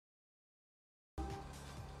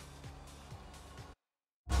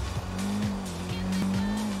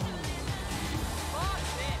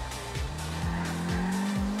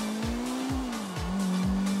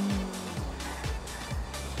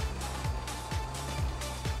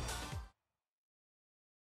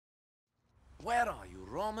Where are you,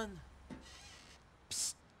 Roman?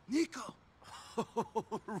 Psst, Nico!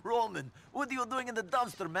 Roman, what are you doing in the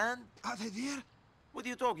dumpster, man? Are they there? What are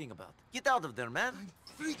you talking about? Get out of there, man.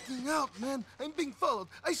 I'm freaking out, man. I'm being followed.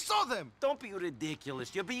 I saw them! Don't be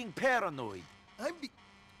ridiculous. You're being paranoid.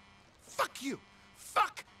 Fuck you!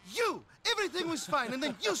 Fuck you! Everything was fine, and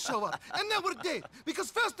then you show up, and now we're dead. Because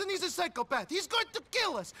Felston is a psychopath. He's going to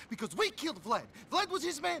kill us, because we killed Vlad. Vlad was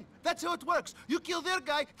his man. That's how it works. You kill their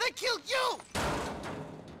guy, they kill you!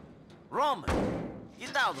 Roman,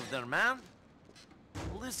 get out of there, man.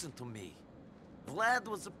 Listen to me. Vlad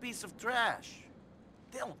was a piece of trash.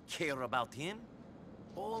 They don't care about him.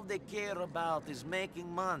 All they care about is making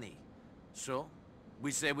money. So,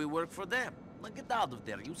 we say we work for them. Now get out of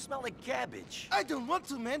there. You smell like cabbage. I don't want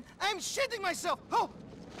to, man. I'm shitting myself. Oh!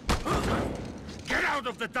 Get out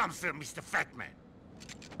of the dumpster, Mr. Fatman.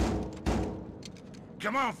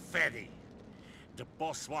 Come on, fatty. The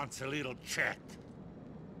boss wants a little chat.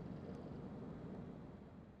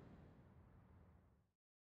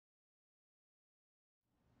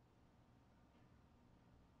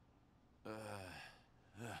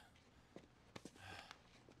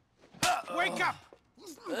 Wake up!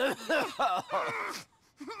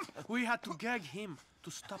 We had to gag him to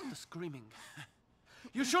stop the screaming.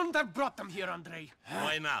 You shouldn't have brought them here, Andrei.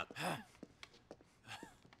 Why not?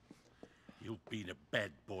 You've been a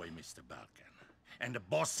bad boy, Mr. Balkan. And the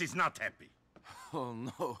boss is not happy. Oh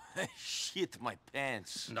no, I shit my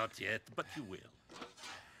pants. Not yet, but you will.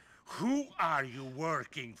 Who are you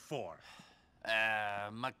working for?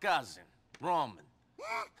 My cousin, Roman.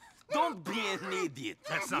 Don't be an idiot.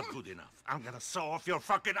 That's not good enough. I'm gonna saw off your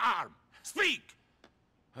fucking arm. Speak!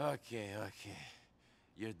 Okay.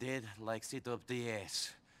 Your dad likes it up the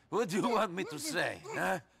ass. What do you want me to say,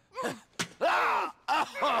 huh?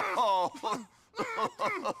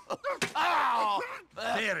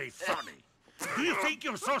 Very funny. Do you think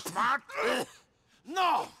you're so smart?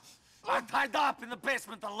 No! I'm tied up in the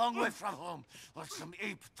basement a long way from home, while some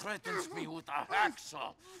ape threatens me with a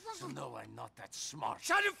hacksaw. So no, I'm not that smart.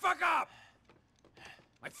 Shut the fuck up!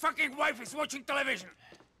 My fucking wife is watching television!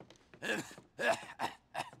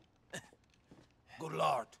 Good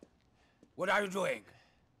Lord. What are you doing?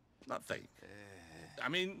 Nothing. I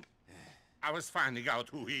mean, I was finding out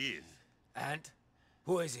who he is. And?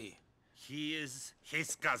 Who is he? He is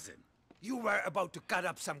his cousin. You were about to cut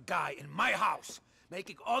up some guy in my house,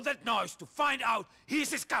 making all that noise to find out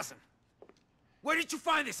he's his cousin. Where did you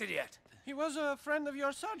find this idiot? He was a friend of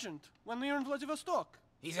your sergeant when we were in Vladivostok.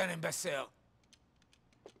 He's an imbecile.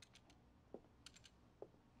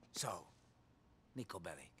 So, Niko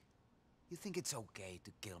Bellic, you think it's okay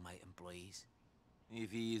to kill my employees?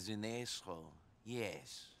 If he is an asshole,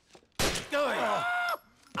 yes.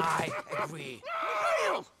 I agree.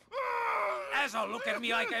 Asshole, look at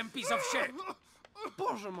me like I'm a piece of shit.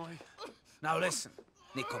 Боже мой. Now listen,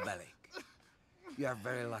 Niko Bellic. You are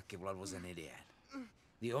very lucky Vlad was an idiot.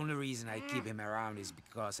 The only reason I keep him around is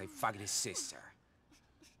because I fucked his sister.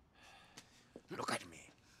 Look at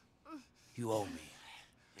me. You owe me.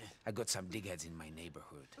 I got some digheads in my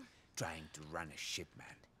neighborhood trying to run a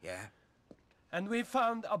shipment, yeah? And we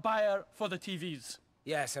found a buyer for the TVs.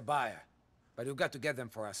 Yes, a buyer. But you've got to get them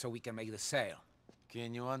for us so we can make the sale.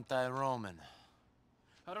 Can you untie Roman?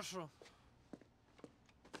 Хорошо.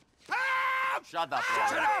 Shut up,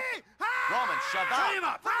 Roman. Roman, shut up! Shut him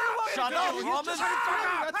up! Shut up, Roman! Roman, shut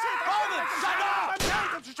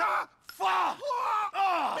up! Fuck!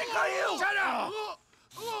 Mikhail! Shut up!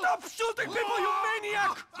 Stop shooting people, you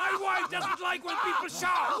maniac! My wife doesn't like when people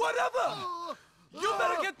shout! Whatever! You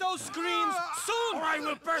better get those screens soon! Or I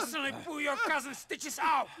will personally pull your cousin's stitches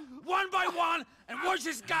out, one by one, and watch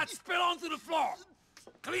his guts spill onto the floor.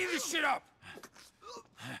 Clean this shit up!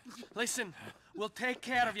 Listen, we'll take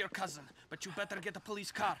care of your cousin, but you better get a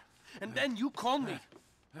police car. And then you call me.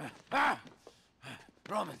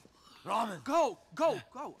 Roman! Roman! Go!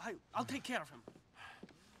 I'll take care of him.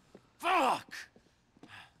 Fuck!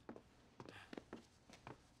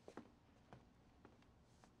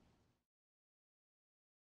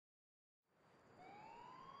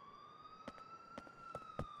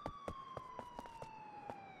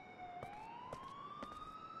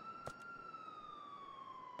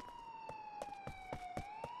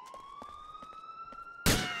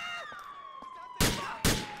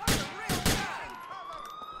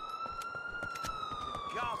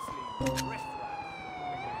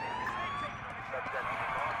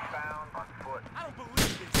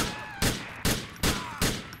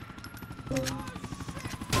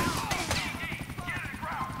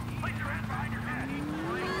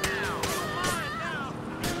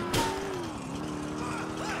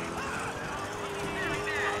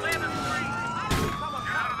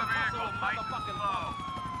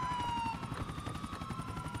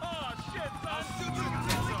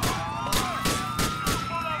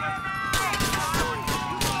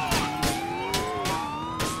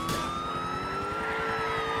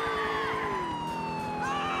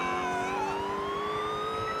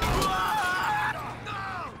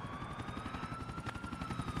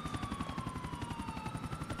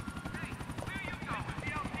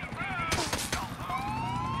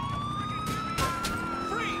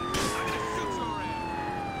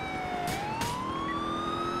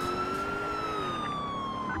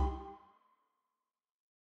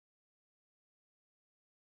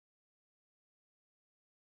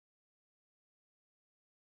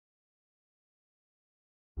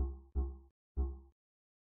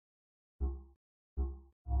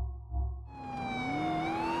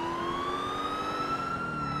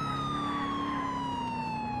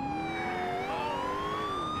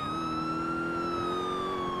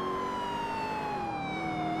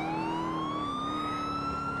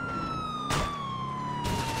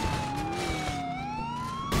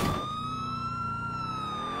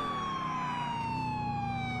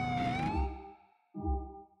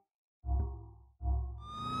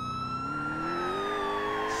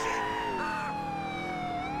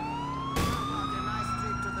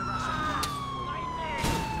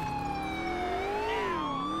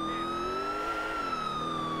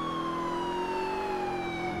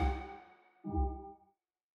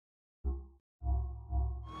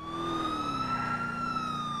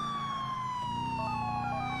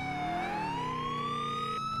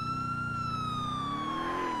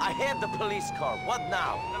 I have the police car. What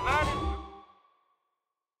now? The van is...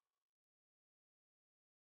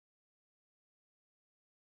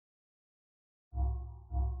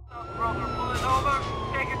 Broker, pull it over,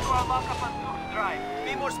 take it to our lockup on Dukes Drive.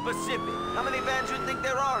 Be more specific. How many vans you think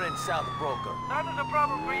there are in South Broker? That is a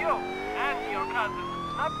problem for you, and your cousin,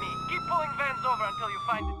 not me. Keep pulling vans over until you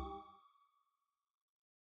find it.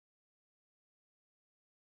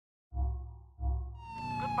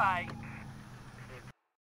 Goodbye.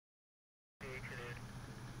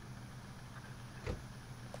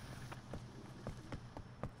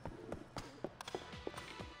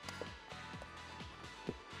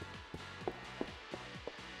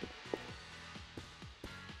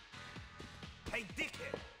 Hey,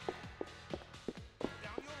 dickhead!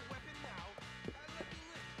 Down your weapon now, and let me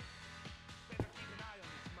live. Better keep an eye on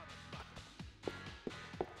this motherfucker.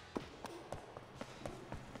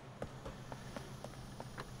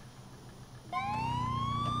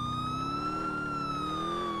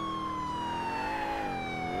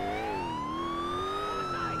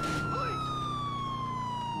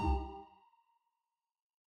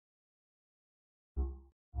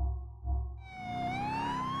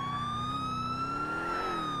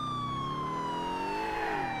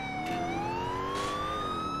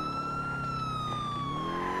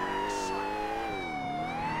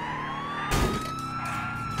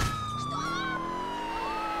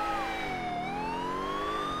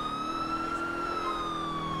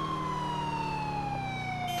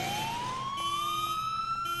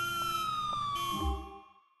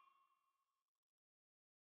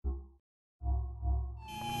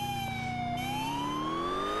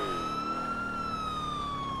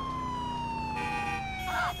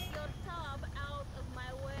 Your tub out of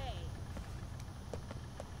my way.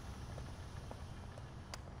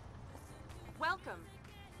 Welcome.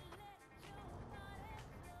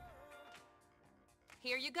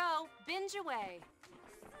 Here you go. Binge away.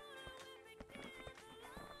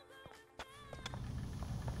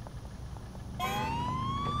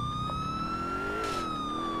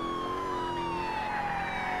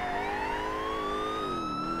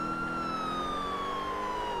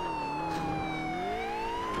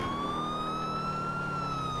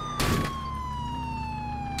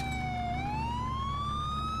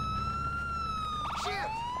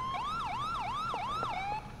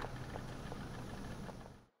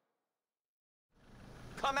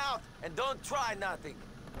 Come out and don't try nothing.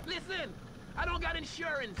 Listen, I don't got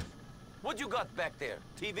insurance. What you got back there?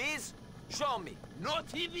 TVs? Show me. No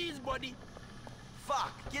TVs, buddy.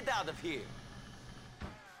 Fuck, get out of here.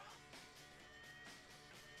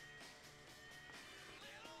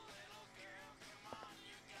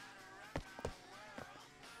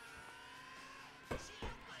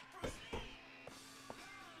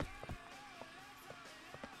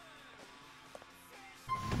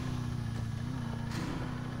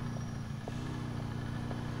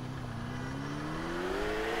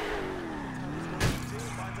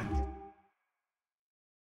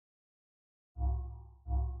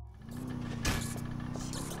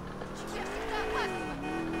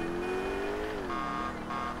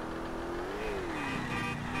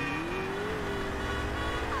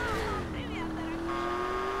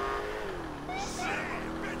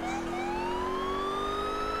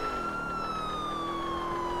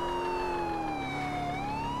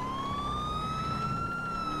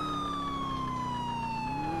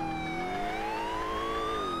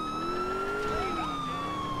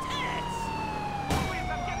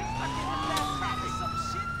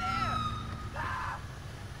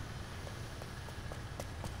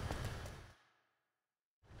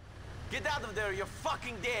 Get out of there, you're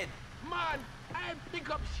fucking dead. Man, I ain't pick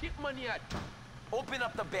up shit money yet. Open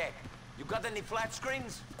up the bag. You got any flat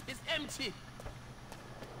screens? It's empty.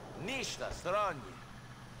 Ništa, stranji.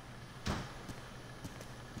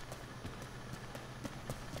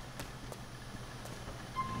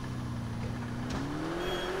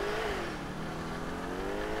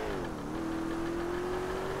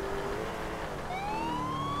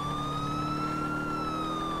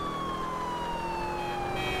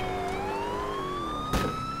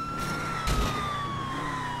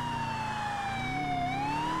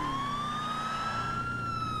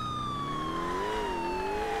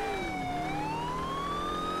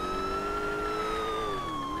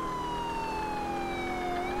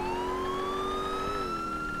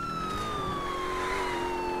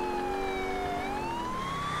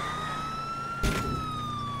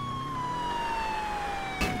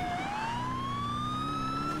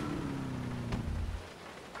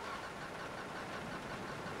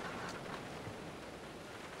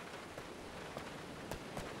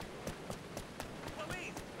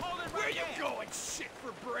 ain't shit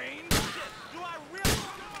for brains. Do I really?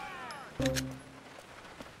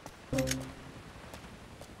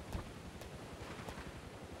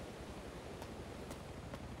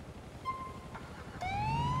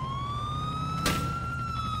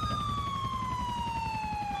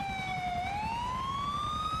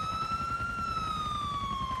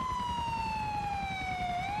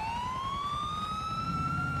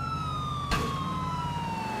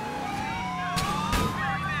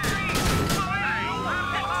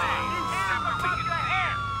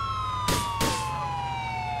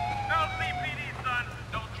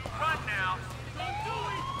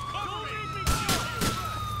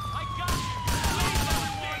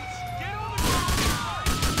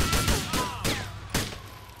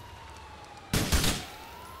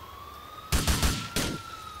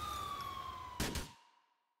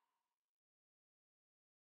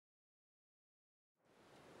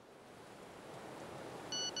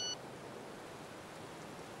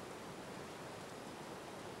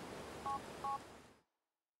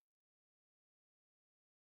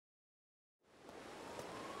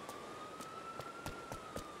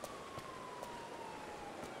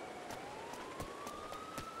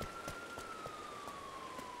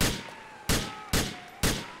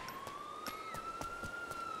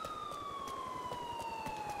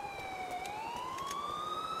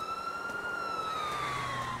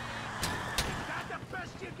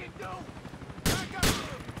 You can do. Back up.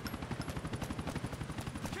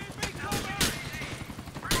 Keep me coming.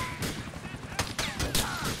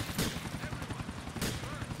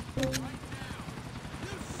 Right now.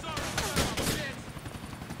 You son of a bitch.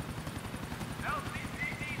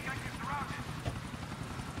 LCPD got you surrounded.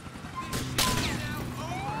 This shit is now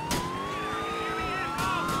over. Get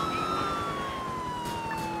out of here.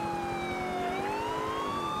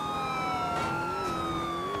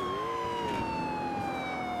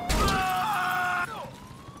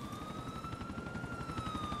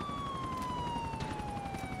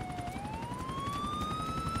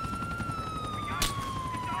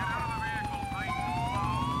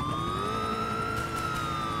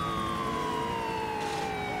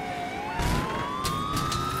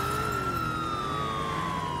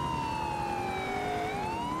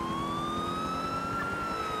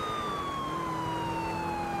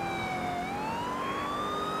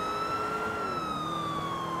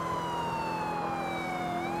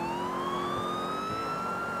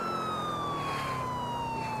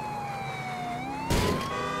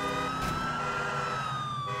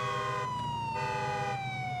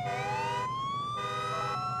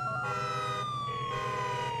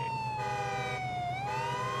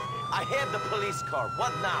 I have the police car.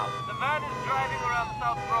 What now? The van is driving around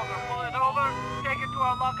South Broker. Pull it over, take it to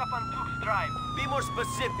our lockup on Tukes Drive. Be more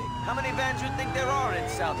specific. How many vans you think there are in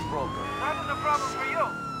South Broker? That is a problem for you.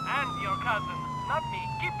 And your cousin. Not me.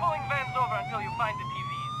 Keep pulling vans over until you find the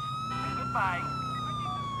TVs. Goodbye.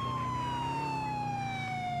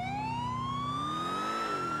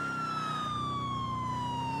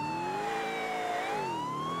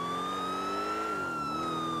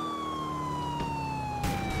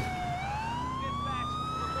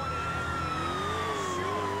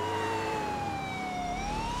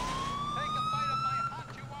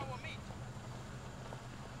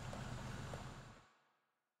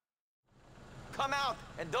 Come out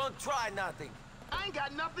and don't try nothing. I ain't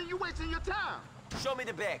got nothing. You wasting your time. Show me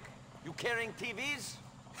the back. You carrying TVs?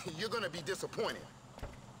 You're gonna be disappointed.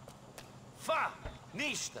 Fa!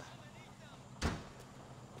 Ništa!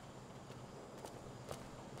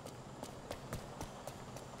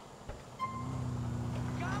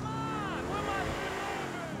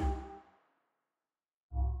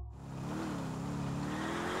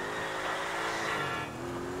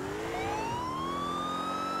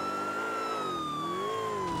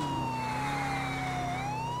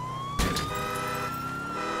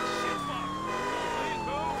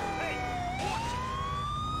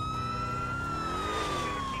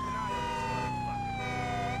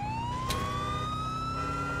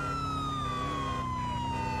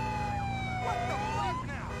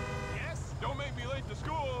 To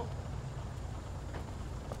school.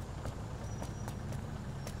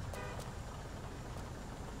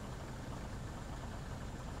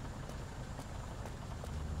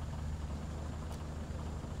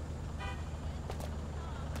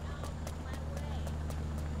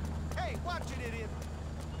 Hey, watch it, idiot!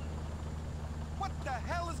 What the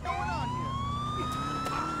hell is going on here?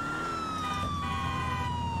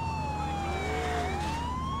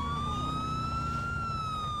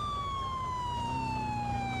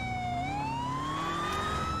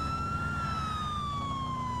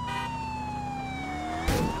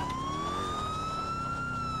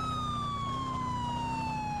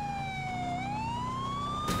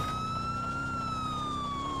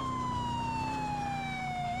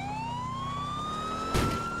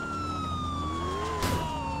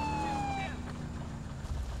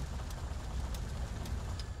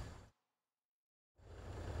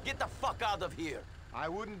 Get the fuck out of here! I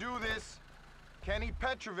wouldn't do this. Kenny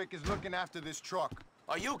Petrovic is looking after this truck.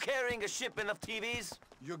 Are you carrying a shipment of TVs?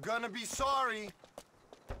 You're gonna be sorry.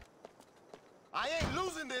 I ain't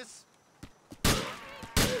losing this.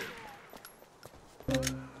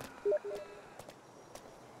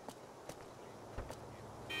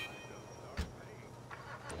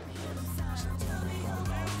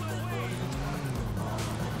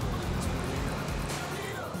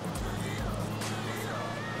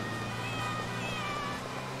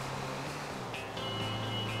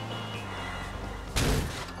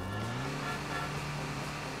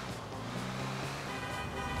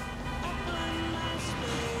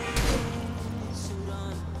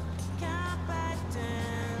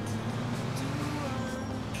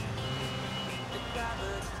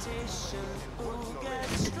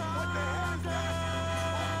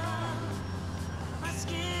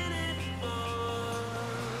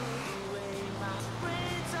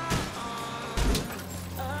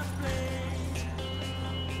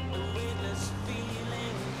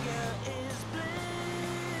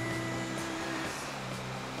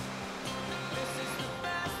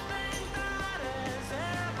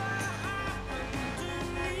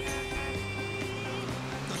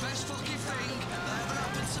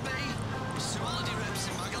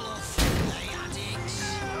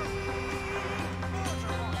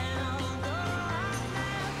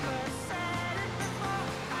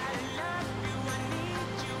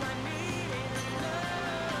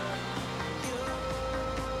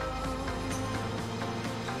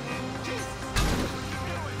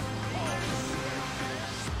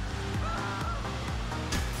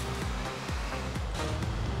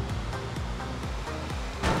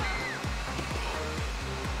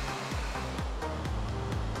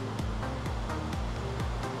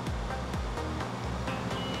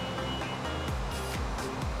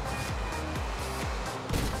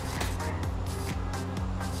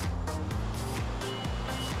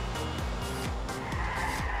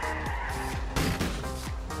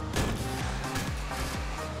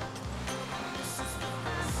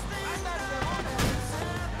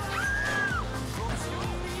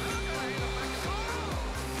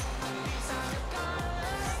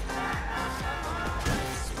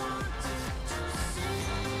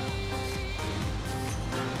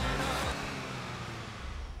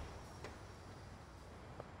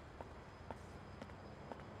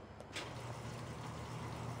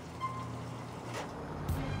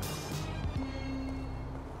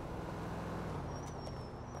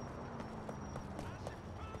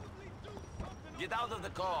 Get out of the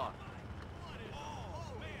car.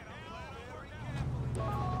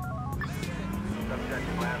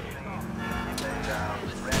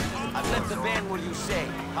 I've left the van where you say.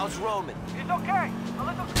 How's Roman? He's okay. A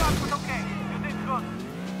little scarred, but okay. You did good.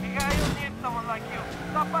 Mikhail needs someone like you.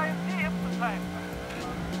 Stop by and see him sometime.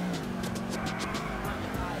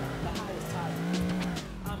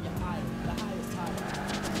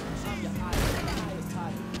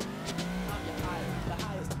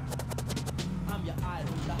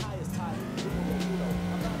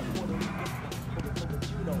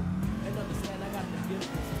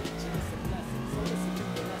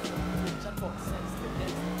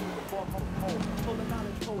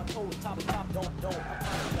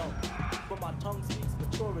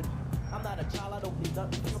 I'm not a child, I don't need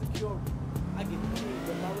nothing for security. I get paid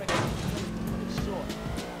with my record, it's short.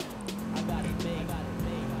 I got it made,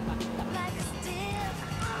 Like a stiff,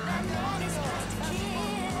 that man is just a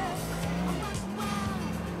kiss.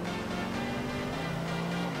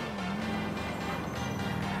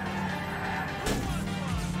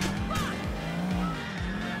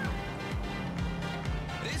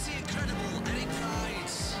 It's the incredible Eric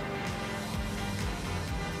Price.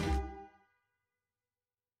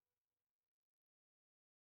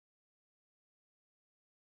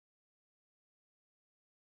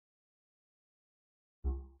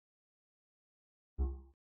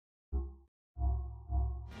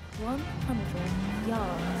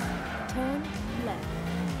 yards. Turn left.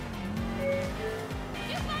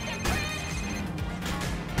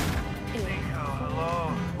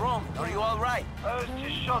 Hello. Rome, are you all right? I was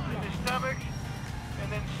just shot in the stomach,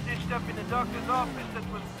 and then stitched up in the doctor's office that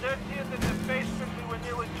was dirtier than the basement we were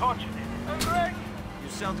nearly tortured in. I'm Greg. You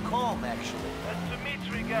sound calm, actually. That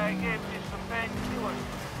Dimitri guy gave me some painkillers.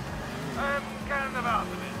 I'm kind of out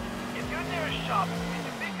of it. If you're near a shop, can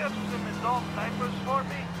you pick up some adult diapers for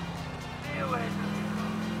me? See you later.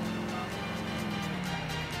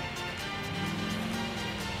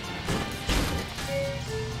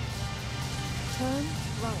 Turn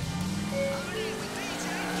right.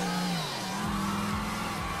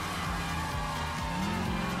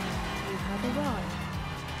 We have arrived.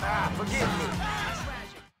 Forgive me.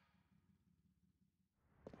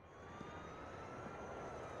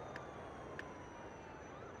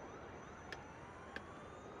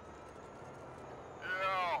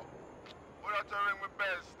 Yo, what that ring with bell,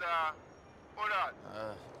 star? What that?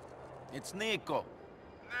 It's Nico.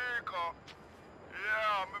 Nico?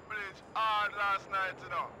 Yeah, me bleach hard last night, you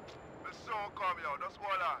know. Me soon come, yo. Just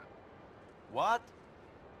hold on. What?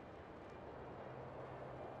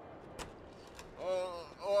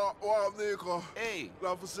 What up, Nico? Hey.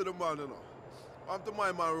 Glad to see the man, you know. I'm to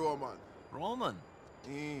my man, Roman. Roman?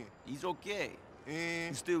 He's okay.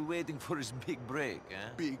 He's still waiting for his big break, eh?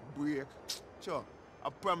 Big break? Sure. I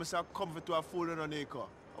promise I'll comfort to a fool, you know, Nico.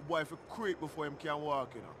 A boy for creep before him can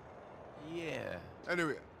walk, you know. Yeah.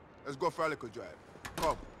 Anyway, let's go for a little drive.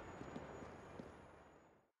 Come.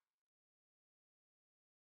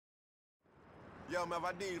 Yo, I have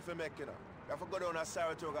a deal for make, you know. You have to go down to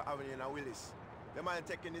Saratoga Avenue in Willis. You mind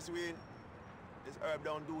taking this wheel? This herb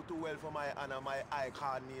don't do too well for my hand and my eye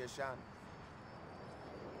coordination.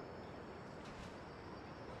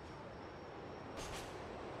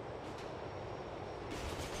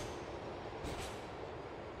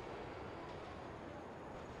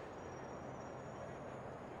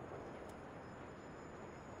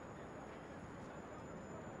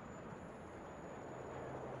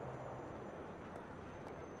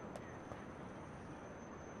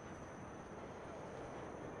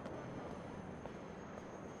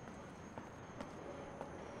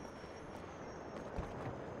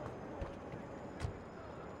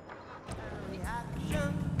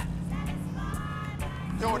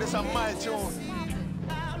 Yo, this is my tune.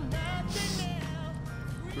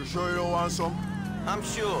 You sure you don't want some? I'm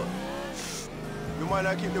sure. You might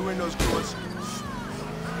not keep the windows closed.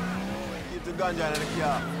 Keep the ganja in the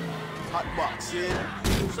car. Hot box, see?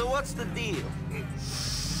 So what's the deal?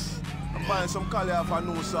 I'm buying some Cali off a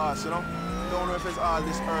new sauce, you know? Don't know if it's all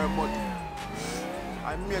this herb, but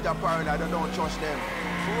I made a paranoid, I don't trust them.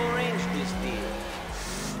 Who arranged this deal?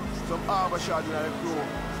 Some harbor shot in the crew.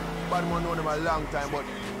 Bad man know them a long time, but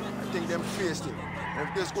I think them faced it. And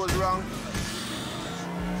if this goes wrong,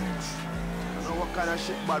 I don't know what kind of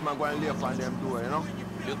shit bad man going to lay upon them door, you know?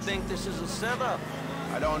 You think this is a setup?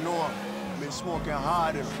 I don't know. I've been smoking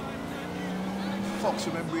hard, you know. It fucks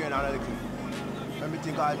with my brain a little. Let me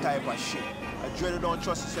think all type of shit. I dread you don't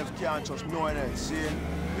trust yourself, can't trust no one else, see?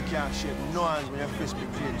 You can't shake no hands when your fist be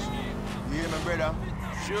clenched. You hear me, brother?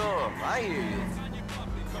 Sure, I hear you.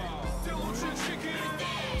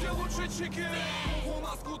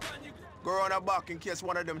 Go around the back in case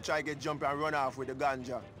one of them try to get jumped and run off with the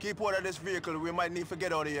ganja. Keep out of this vehicle, we might need to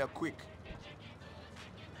get out of here quick.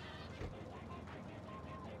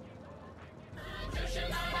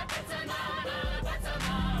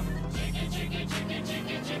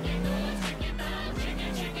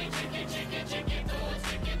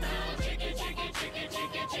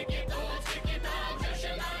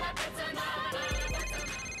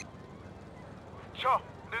 Sure,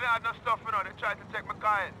 they didn't have no stuff, you know. They tried to take my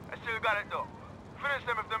car in. I still got it, though. Finish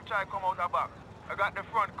them if them try to come out the back. I got the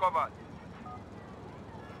front covered.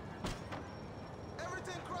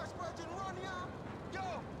 Everything crushed, Virgin, run, yeah? Yo,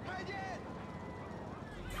 right in!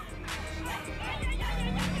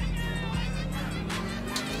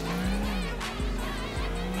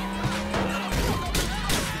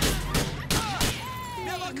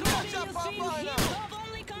 Never clutch up, Papa, now.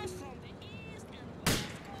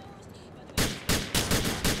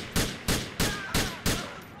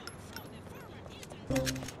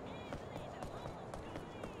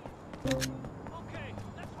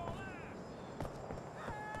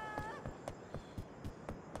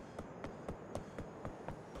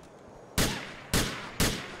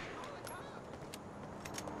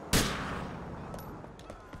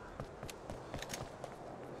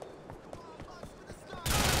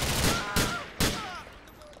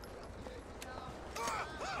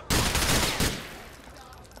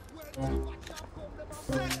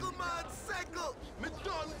 Circle, man, circle! Me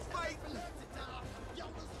done fighting!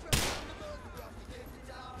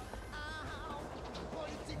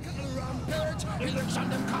 Political rampage, election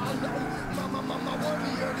them call down. Mama,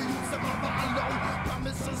 warrior, the youths them a ball down.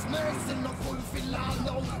 Promises, mercy, no fulfill all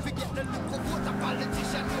now. Forget the look of what a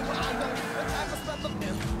politician you all know. What time is that the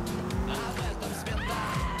bill? А в этом света,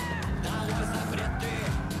 долой запреты,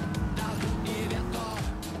 табу и вето,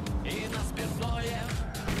 и на спиртное,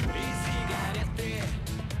 и сигареты.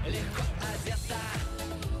 Легко одета,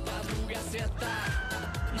 подруга света,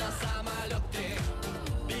 на самолеты.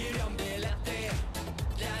 Берем билеты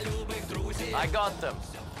для любых друзей. I got them.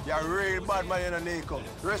 You're a real bad man in a Nico.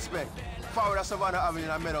 Respect. Forward to Savannah Avenue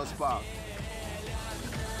in Meadows Park.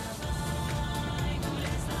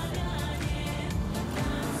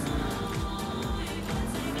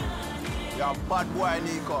 You're a bad boy,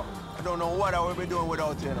 Nico. I don't know what I will be doing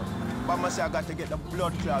without you, But I say I got to get the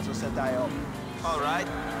blood clots to set I up. All right.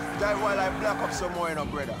 That while I black up some more,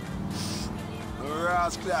 brother. The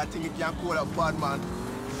rascal, I think you can call a bad man.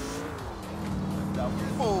 The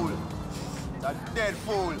fool. The dead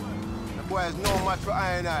fool. The boy is no match for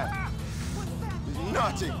I and I. He's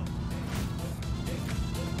nothing.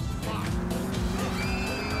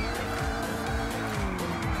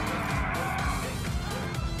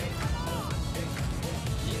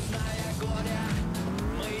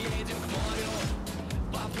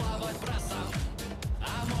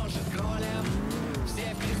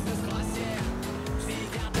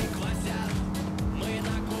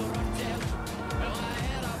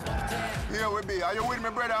 Here we be. Are you with me,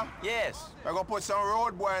 brother? Yes. I'm gonna put some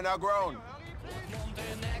road boy in the ground.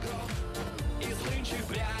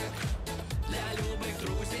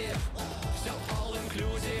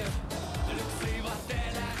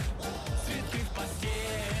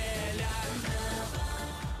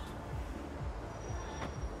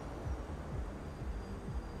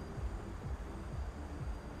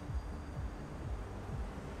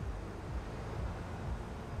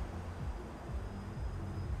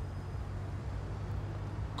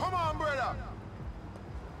 Come on, brother.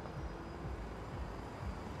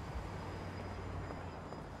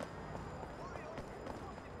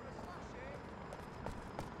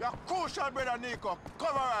 You're crucial, brother Nico.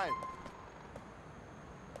 Cover right.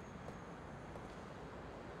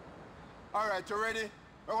 All right, you ready?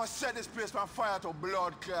 We're gonna set this place on fire to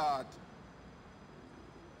blood clot.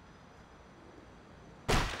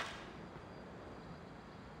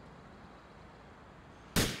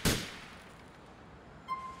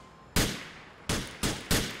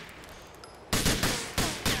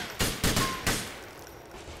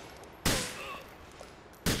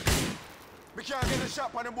 We can't get a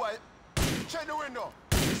shot on the boy. Check the window.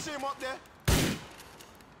 You see him up there?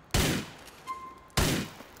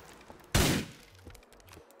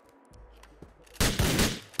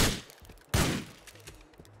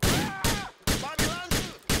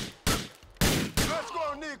 Let's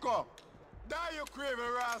go, Nico. Die, you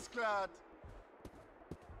craven rascal.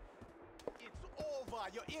 It's over.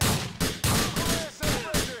 You're in.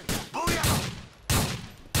 Booyah!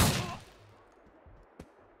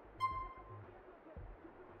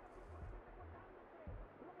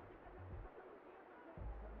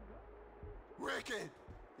 Wicked.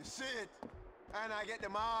 You see it? And I get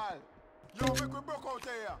them all. Yo, make we broke out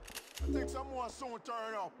here. I think some more soon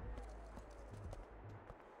turn up.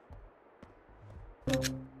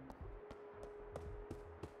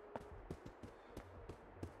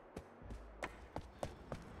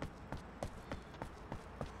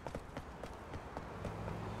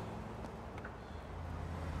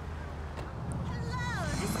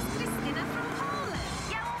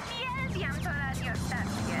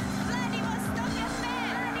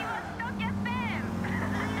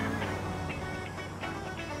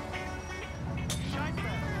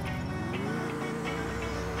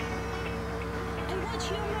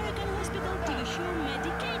 Your American hospital TV show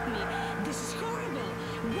medicate me. This is horrible.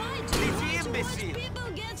 Why do you want to watch people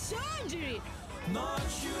get surgery? Not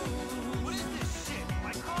you. What is this shit?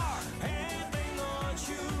 My car. Anything not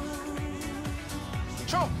you.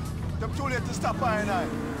 Chop! Them too late to stop I and I.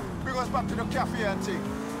 Bring us back to the cafe and thing.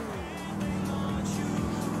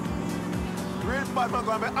 Real bad man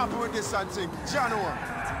gonna be happy with this and thing. Jano,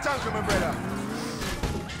 thank you, my brother.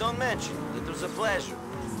 Don't mention. It was a pleasure.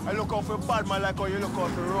 I look out for bad man like how you look out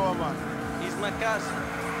for Roman. He's my cousin.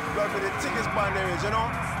 Blood with the thickest band there is, you know?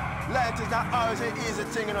 Light is not always an easy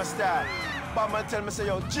thing in a style. Bad man tell me, say,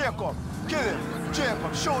 yo, Jacob, kill him.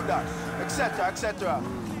 Jacob, shoot that, etc., etc.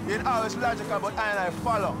 He ain't always logical, but I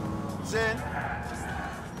follow. See?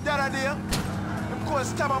 The other day, them could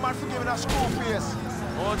stab a man for giving a school face.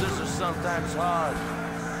 Orders are sometimes hard.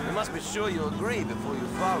 You must be sure you agree before you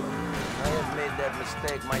follow. I have made that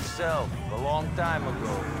mistake myself a long time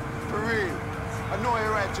ago. For real. I know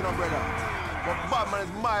you're right, you know, brother. But Batman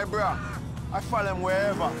is my bro. I follow him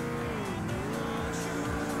wherever.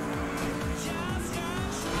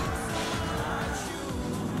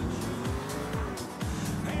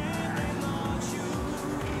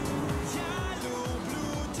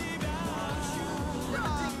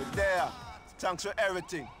 There. Thanks for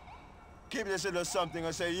everything. Keep this little something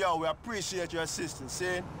and say, yo, we appreciate your assistance,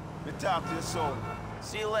 see? We talk to you soon.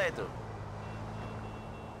 See you later.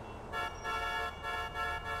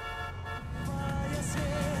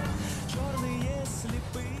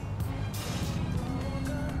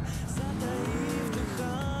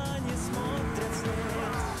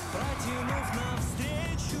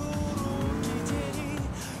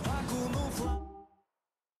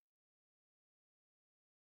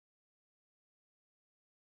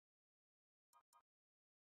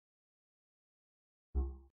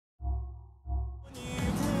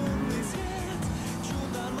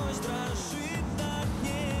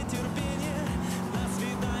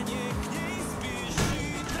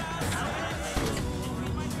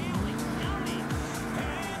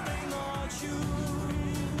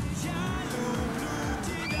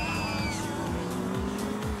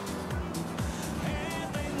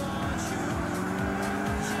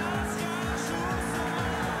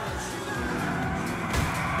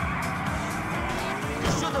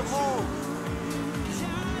 the move!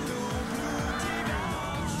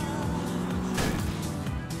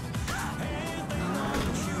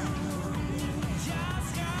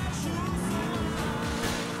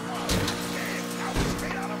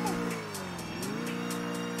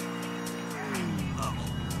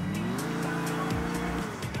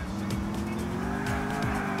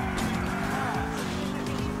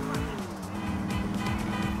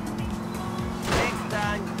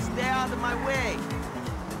 Stay out of my way!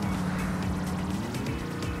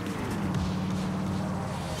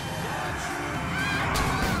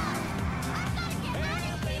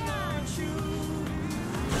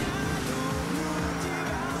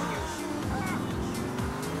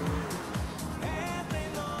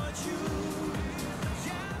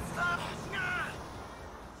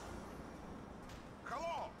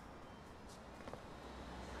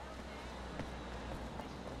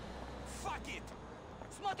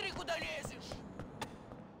 Смотри, куда лезет!